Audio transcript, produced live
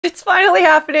It's finally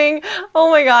happening. Oh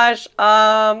my gosh.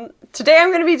 Today I'm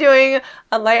going to be doing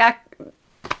a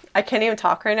I can't even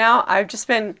talk right now.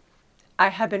 I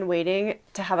have been waiting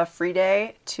to have a free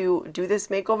day to do this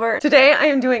makeover. Today I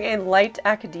am doing a light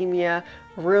academia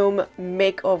room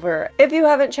makeover. If you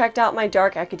haven't checked out my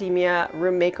dark academia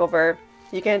room makeover,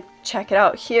 you can check it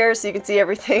out here so you can see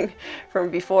everything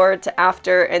from before to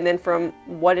after, and then from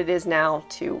what it is now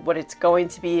to what it's going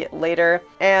to be later.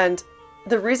 And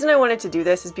the reason I wanted to do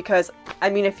this is because, I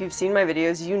mean, if you've seen my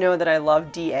videos, you know that I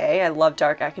love DA, I love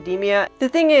dark academia. The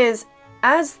thing is,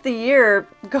 as the year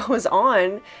goes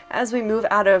on, as we move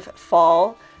out of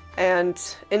fall and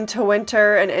into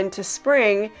winter and into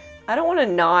spring, I don't want to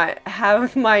not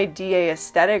have my DA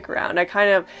aesthetic around.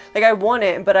 I want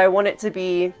it, but I want it to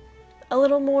be a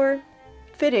little more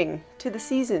fitting to the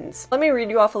seasons. Let me read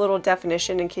you off a little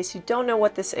definition in case you don't know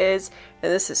what this is,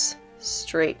 and this is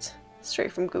straight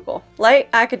from Google. Light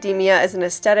academia is an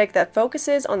aesthetic that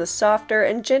focuses on the softer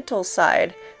and gentle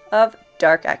side of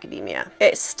dark academia.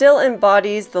 It still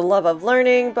embodies the love of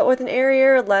learning, but with an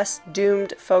airier, less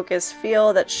doomed focus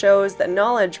feel that shows that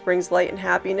knowledge brings light and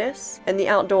happiness and the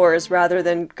outdoors rather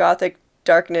than gothic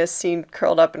darkness seen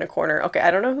curled up in a corner. Okay, I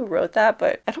don't know who wrote that,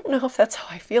 but I don't know if that's how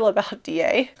I feel about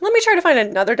DA. Let me try to find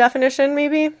another definition,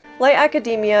 maybe. Light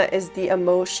academia is the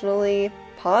emotionally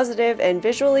positive and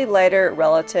visually lighter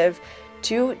relative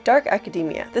to dark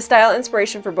academia. The style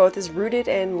inspiration for both is rooted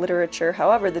in literature.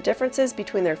 However, the differences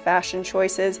between their fashion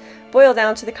choices boil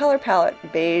down to the color palette,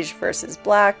 beige versus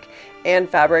black, and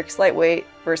fabrics, lightweight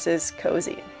versus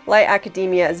cozy. Light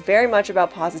academia is very much about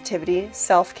positivity,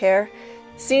 self-care,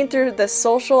 seen through the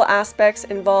social aspects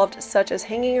involved, such as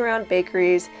hanging around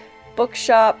bakeries,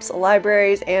 bookshops,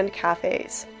 libraries, and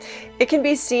cafes. It can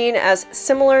be seen as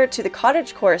similar to the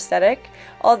cottagecore aesthetic,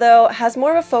 although has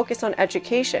more of a focus on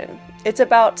education. It's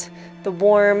about the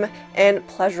warm and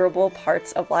pleasurable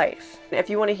parts of life. If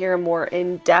you want to hear a more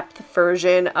in-depth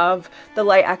version of the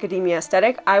light academia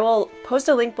aesthetic, I will post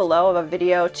a link below of a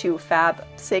video to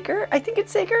𝚆𝚔𝚑𝚑𝚑, I think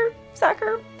it's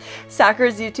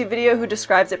Zacker's YouTube video, who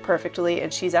describes it perfectly,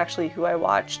 and she's actually who I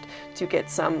watched to get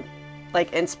some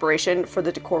inspiration for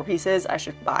the decor pieces I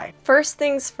should buy. First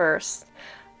things first,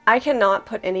 I cannot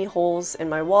put any holes in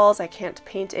my walls. I can't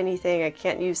paint anything. I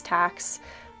can't use tacks.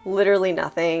 Literally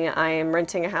nothing. I am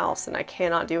renting a house and I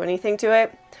cannot do anything to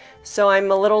it. So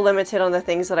I'm a little limited on the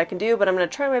things that I can do, but I'm going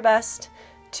to try my best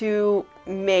to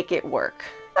make it work.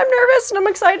 I'm nervous and I'm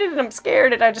excited and I'm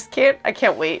scared and I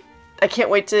can't wait. I can't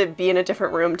wait to be in a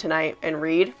different room tonight and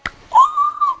read.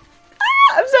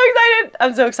 I'm so excited.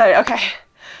 I'm so excited. Okay.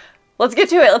 Let's get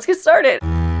to it. Let's get started.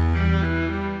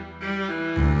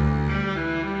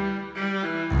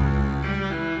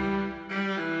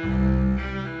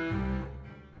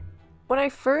 When I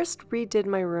first redid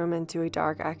my room into a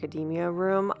dark academia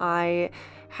room, I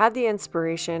had the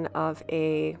inspiration of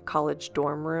a college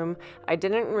dorm room. I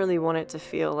didn't really want it to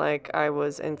feel like I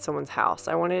was in someone's house.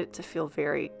 I wanted it to feel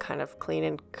very kind of clean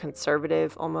and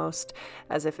conservative, almost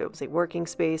as if it was a working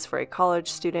space for a college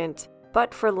student.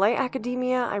 But for light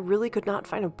academia, I really could not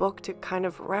find a book to kind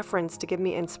of reference to give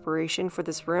me inspiration for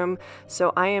this room,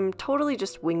 so I am totally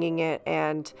just winging it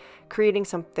and creating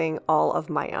something all of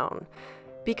my own.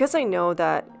 Because I know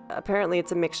that apparently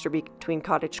it's a mixture between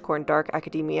cottagecore and dark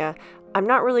academia, I'm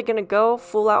not really going to go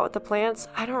full out with the plants.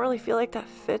 I don't really feel like that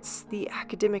fits the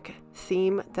academic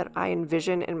theme that I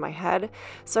envision in my head,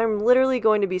 so I'm literally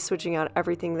going to be switching out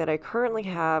everything that I currently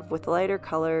have with lighter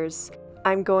colors.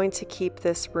 I'm going to keep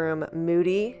this room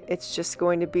moody. It's just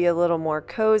going to be a little more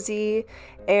cozy,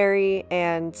 airy,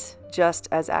 and just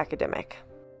as academic.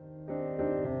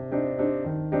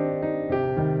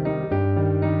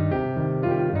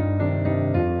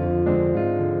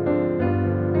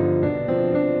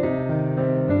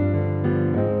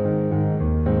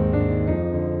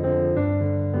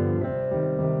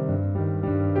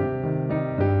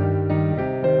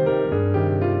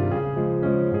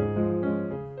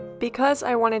 Because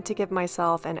I wanted to give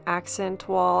myself an accent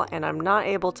wall and I'm not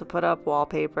able to put up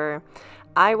wallpaper,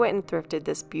 I went and thrifted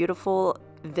this beautiful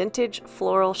vintage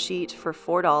floral sheet for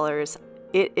 $4.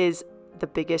 It is the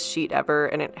biggest sheet ever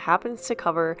and it happens to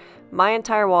cover my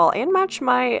entire wall and match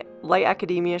my light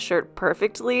academia shirt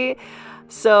perfectly.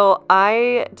 So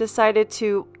I decided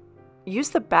to use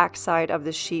the back side of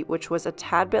the sheet, which was a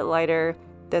tad bit lighter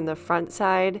than the front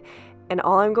side, and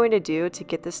all I'm going to do to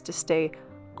get this to stay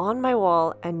on my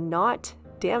wall and not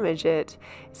damage it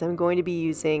is I'm going to be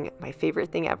using my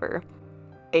favorite thing ever,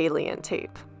 alien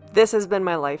tape. This has been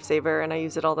my lifesaver and I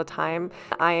use it all the time.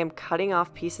 I am cutting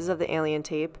off pieces of the alien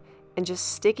tape and just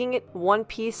sticking it one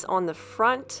piece on the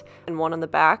front and one on the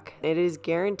back. It is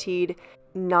guaranteed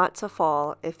not to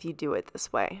fall if you do it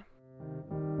this way.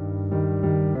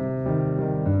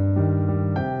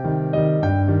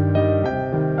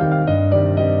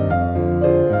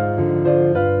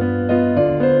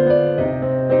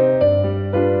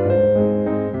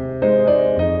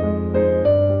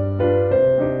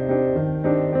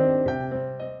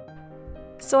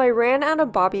 So I ran out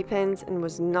of bobby pins and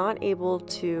was not able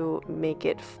to make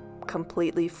it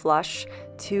completely flush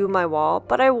to my wall,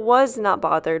 but I was not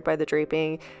bothered by the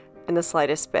draping in the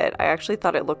slightest bit. I actually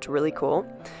thought it looked really cool.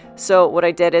 So what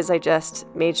I did is I just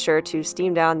made sure to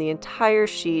steam down the entire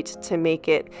sheet to make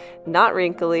it not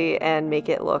wrinkly and make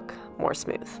it look more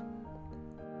smooth.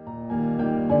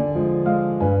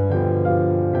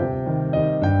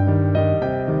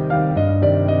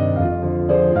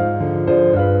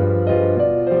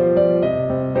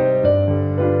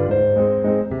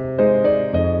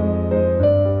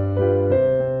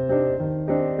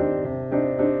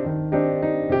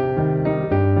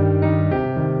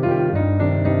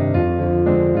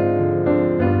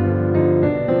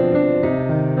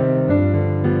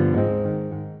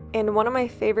 And one of my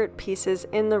favorite pieces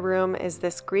in the room is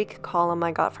this Greek column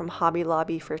I got from Hobby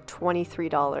Lobby for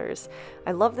 $23.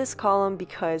 I love this column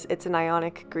because it's an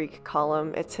Ionic Greek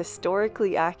column, it's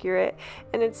historically accurate,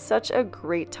 and it's such a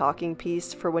great talking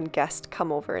piece for when guests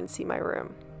come over and see my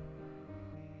room.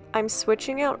 I'm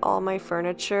switching out all my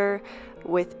furniture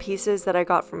with pieces that I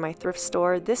got from my thrift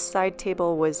store. This side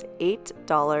table was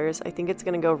 $8. I think it's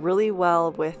going to go really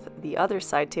well with the other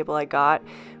side table I got,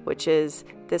 which is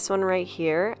this one right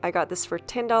here. I got this for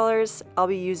 $10. I'll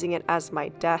be using it as my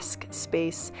desk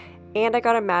space, and I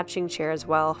got a matching chair as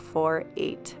well for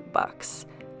 $8.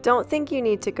 Don't think you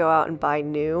need to go out and buy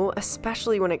new,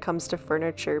 especially when it comes to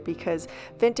furniture, because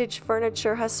vintage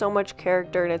furniture has so much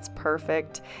character and it's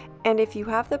perfect. And if you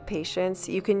have the patience,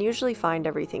 you can usually find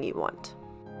everything you want.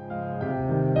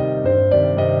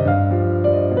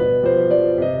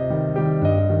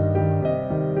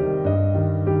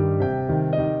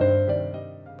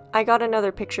 I got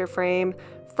another picture frame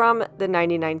from the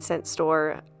 99-cent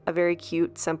store, a very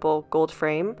cute, simple gold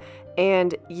frame.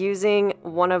 And using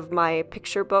one of my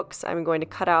picture books, I'm going to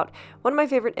cut out one of my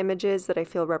favorite images that I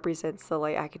feel represents the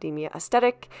Light Academia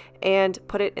aesthetic and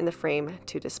put it in the frame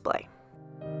to display.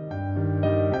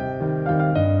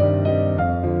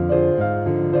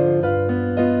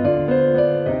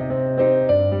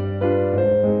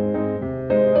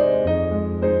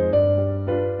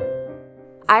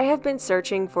 I have been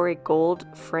searching for a gold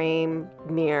frame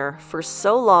mirror for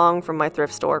so long from my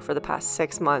thrift store for the past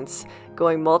 6 months,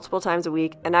 going multiple times a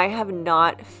week, and I have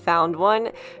not found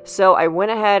one. So I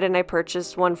went ahead and I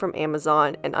purchased one from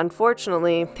Amazon, and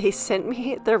unfortunately, they sent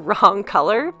me the wrong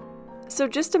color. So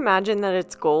just imagine that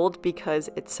it's gold because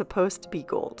it's supposed to be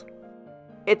gold.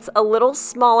 It's a little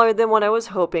smaller than what I was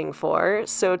hoping for,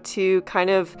 so to kind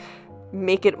of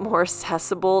make it more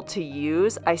accessible to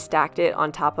use, I stacked it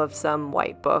on top of some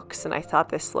white books, and I thought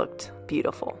this looked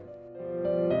beautiful.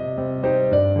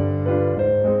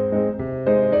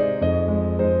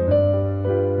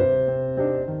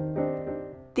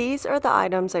 These are the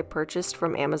items I purchased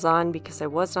from Amazon because I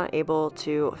was not able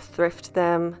to thrift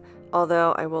them,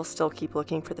 although I will still keep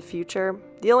looking for the future.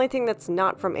 The only thing that's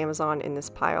not from Amazon in this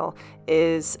pile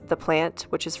is the plant,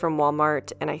 which is from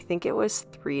Walmart, and I think it was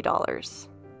 $3.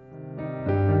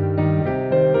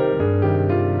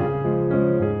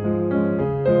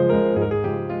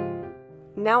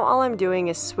 Now all I'm doing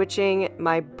is switching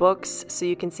my books so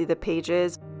you can see the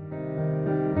pages.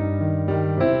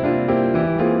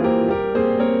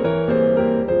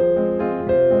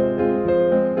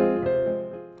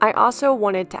 I also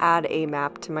wanted to add a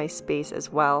map to my space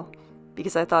as well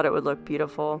because I thought it would look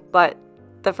beautiful, but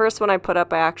the first one I put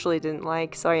up I actually didn't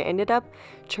like, so I ended up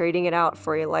trading it out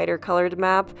for a lighter colored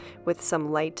map with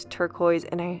some light turquoise,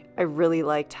 and I really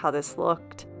liked how this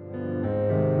looked.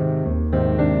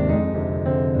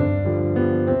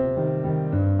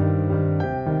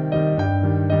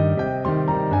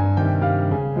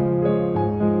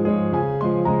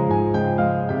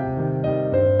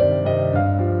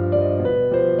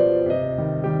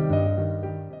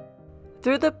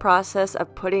 Through the process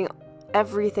of putting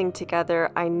everything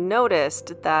together, I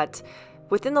noticed that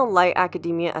within the Light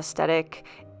Academia aesthetic,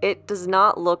 it does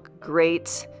not look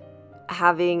great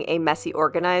having a messy,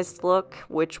 organized look,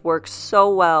 which works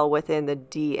so well within the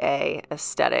DA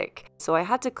aesthetic. So I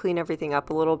had to clean everything up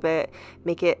a little bit,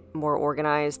 make it more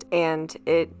organized, and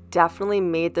it definitely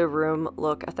made the room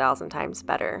look 1,000 times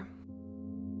better.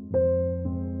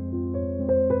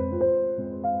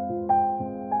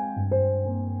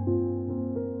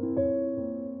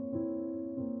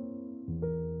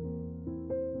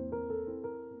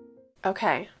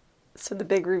 Okay, so the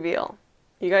big reveal.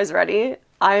 You guys ready?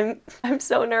 I'm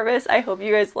so nervous. I hope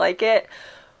you guys like it.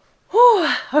 Whew.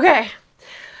 Okay,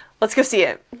 let's go see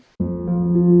it.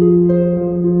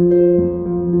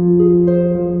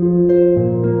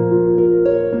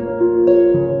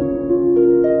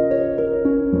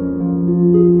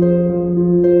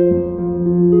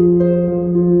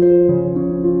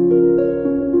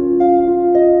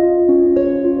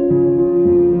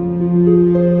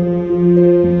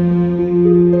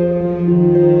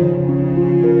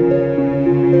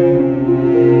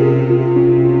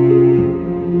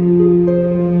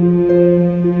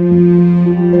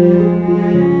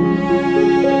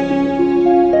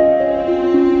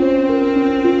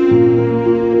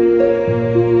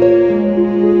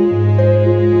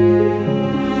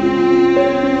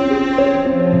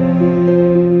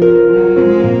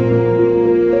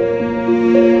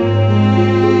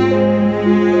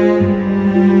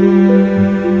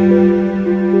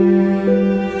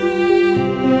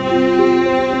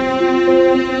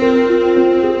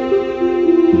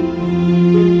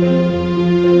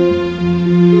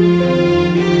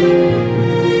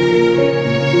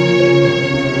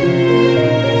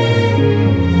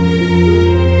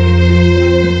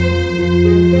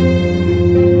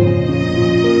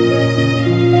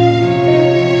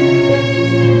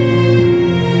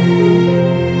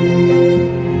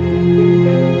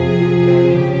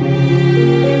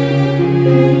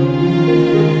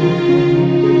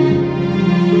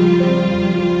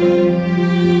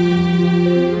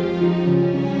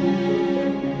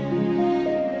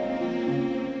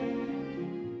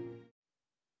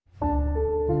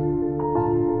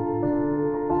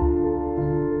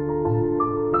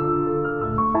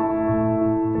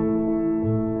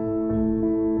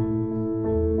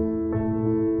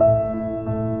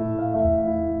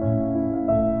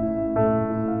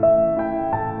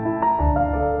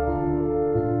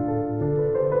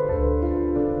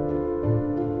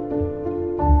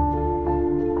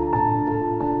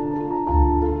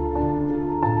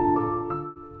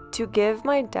 To give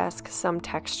my desk some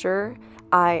texture,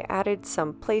 I added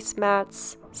some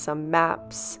placemats, some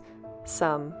maps,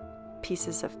 some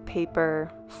pieces of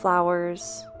paper,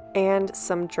 flowers, and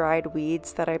some dried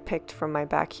weeds that I picked from my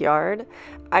backyard.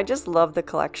 I just love the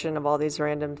collection of all these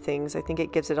random things. I think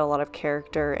it gives it a lot of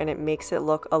character and it makes it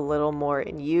look a little more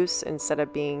in use instead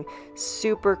of being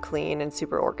super clean and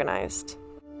super organized.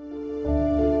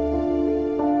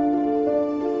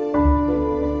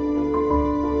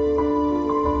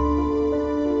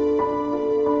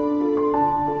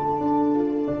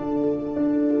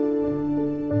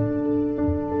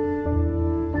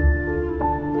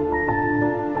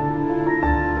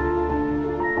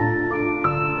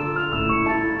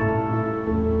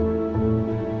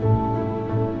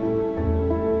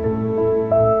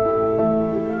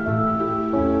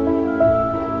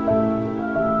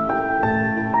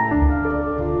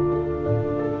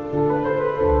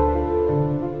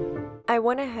 I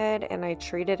went ahead and I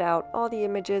traded out all the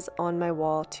images on my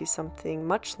wall to something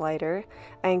much lighter.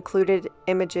 I included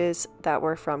images that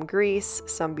were from Greece,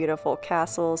 some beautiful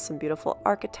castles, some beautiful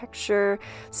architecture,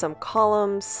 some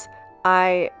columns.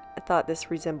 I thought this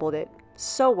resembled it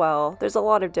so well. There's a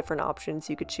lot of different options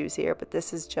you could choose here, but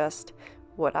this is just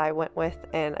what I went with,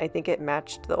 and I think it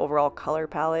matched the overall color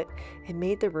palette. It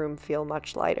made the room feel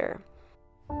much lighter.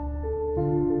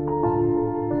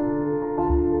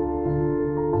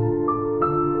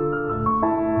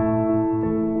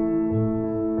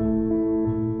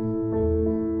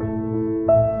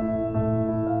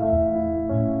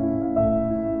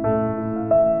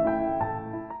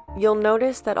 You'll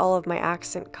notice that all of my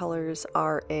accent colors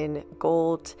are in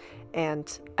gold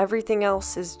and everything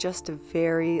else is just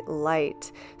very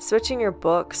light. Switching your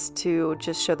books to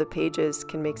just show the pages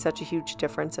can make such a huge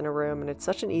difference in a room, and it's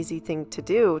such an easy thing to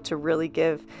do to really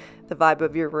give the vibe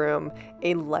of your room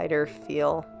a lighter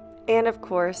feel. And of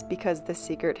course, because The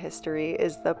Secret History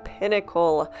is the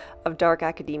pinnacle of dark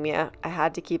academia, I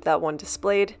had to keep that one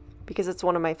displayed because it's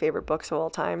one of my favorite books of all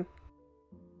time.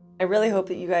 I really hope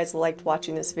that you guys liked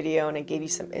watching this video and it gave you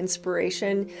some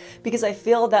inspiration, because I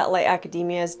feel that light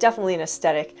academia is definitely an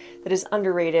aesthetic that is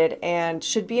underrated and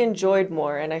should be enjoyed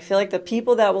more, and I feel like the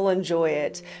people that will enjoy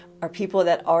it are people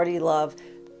that already love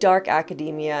dark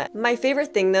academia. My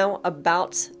favorite thing though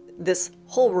about this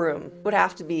whole room would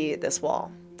have to be this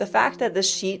wall. The fact that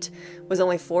this sheet was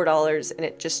only $4 and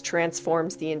it just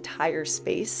transforms the entire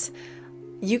space,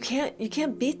 you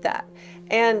can't beat that.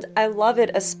 And I love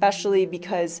it especially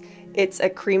because it's a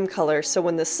cream color, so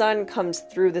when the sun comes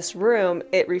through this room,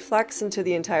 it reflects into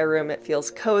the entire room. It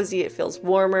feels cozy, it feels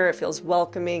warmer, it feels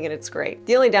welcoming, and it's great.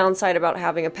 The only downside about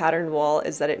having a patterned wall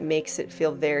is that it makes it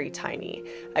feel very tiny.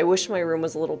 I wish my room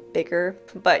was a little bigger,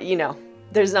 but you know,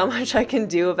 there's not much I can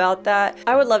do about that.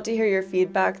 I would love to hear your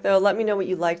feedback though. Let me know what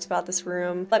you liked about this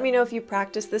room. Let me know if you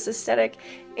practice this aesthetic,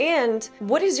 and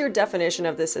what is your definition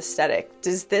of this aesthetic?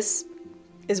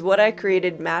 Is what I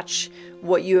created match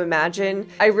what you imagine?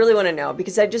 I really want to know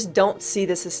because I just don't see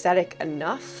this aesthetic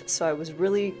enough, so I was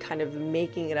really kind of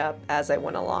making it up as I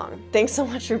went along. Thanks so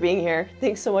much for being here.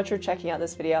 Thanks so much for checking out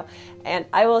this video, and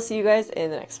I will see you guys in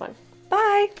the next one.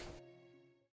 Bye!